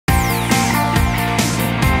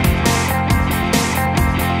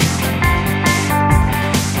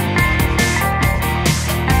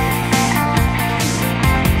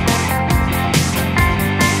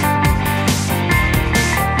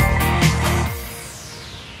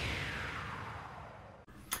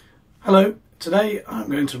Hello, today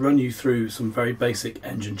I'm going to run you through some very basic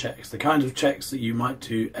engine checks, the kind of checks that you might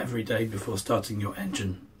do every day before starting your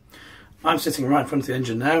engine. I'm sitting right in front of the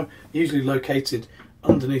engine now, usually located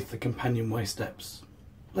underneath the companionway steps.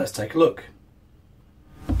 Let's take a look.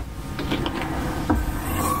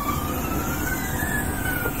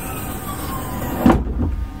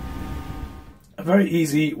 A very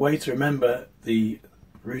easy way to remember the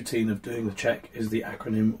routine of doing the check is the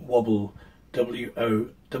acronym WOBBLE,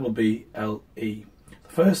 W-O-B-B-L-E. The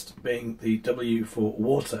first being the W for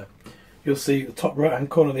water. You'll see the top right hand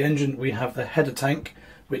corner of the engine we have the header tank,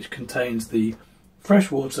 which contains the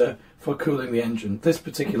fresh water for cooling the engine. This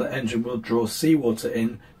particular engine will draw seawater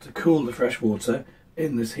in to cool the fresh water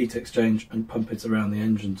in this heat exchange and pump it around the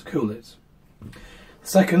engine to cool it.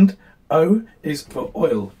 Second, O is for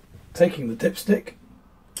oil. Taking the dipstick,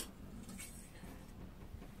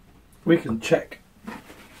 we can check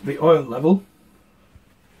the oil level.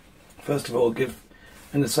 First of all, give,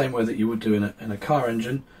 in the same way that you would do in a car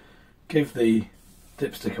engine, give the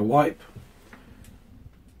dipstick a wipe,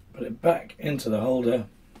 put it back into the holder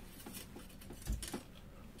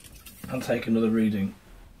and take another reading.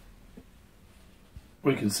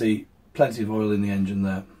 We can see plenty of oil in the engine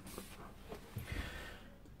there.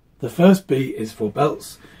 The first B is for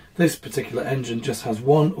belts. This particular engine just has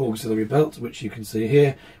one auxiliary belt, which you can see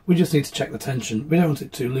here. We just need to check the tension. We don't want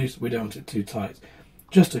it too loose, we don't want it too tight.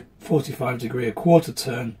 Just a 45°, a quarter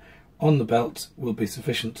turn on the belt will be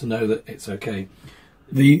sufficient to know that it's okay.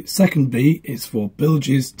 The second B is for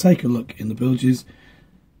bilges. Take a look in the bilges.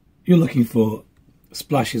 You're looking for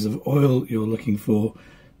splashes of oil, you're looking for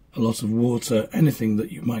a lot of water, anything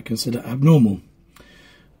that you might consider abnormal.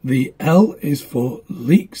 The L is for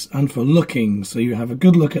leaks and for looking, so you have a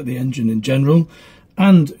good look at the engine in general,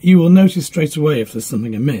 and you will notice straight away if there's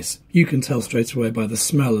something amiss. You can tell straight away by the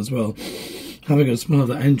smell as well. Have a good smell of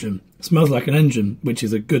that engine. It smells like an engine, which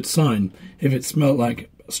is a good sign. If it smelled like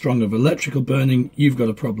strong of electrical burning, you've got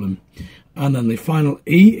a problem. And then the final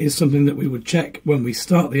E is something that we would check when we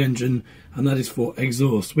start the engine, and that is for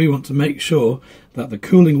exhaust. We want to make sure that the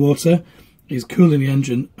cooling water is cooling the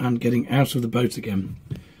engine and getting out of the boat again.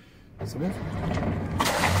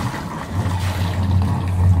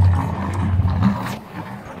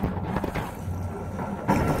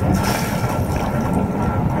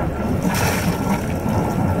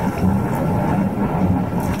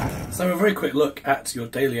 So a very quick look at your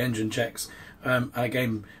daily engine checks. And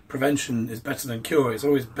again, prevention is better than cure. It's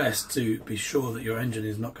always best to be sure that your engine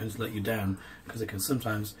is not going to let you down, because it can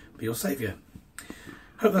sometimes be your saviour.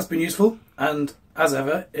 Hope that's been useful, and as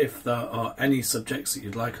ever, if there are any subjects that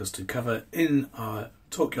you'd like us to cover in our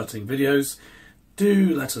Talk Yachting videos,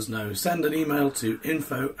 do let us know. Send an email to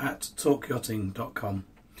info@talkyachting.com.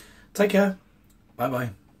 Take care. Bye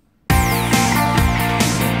bye.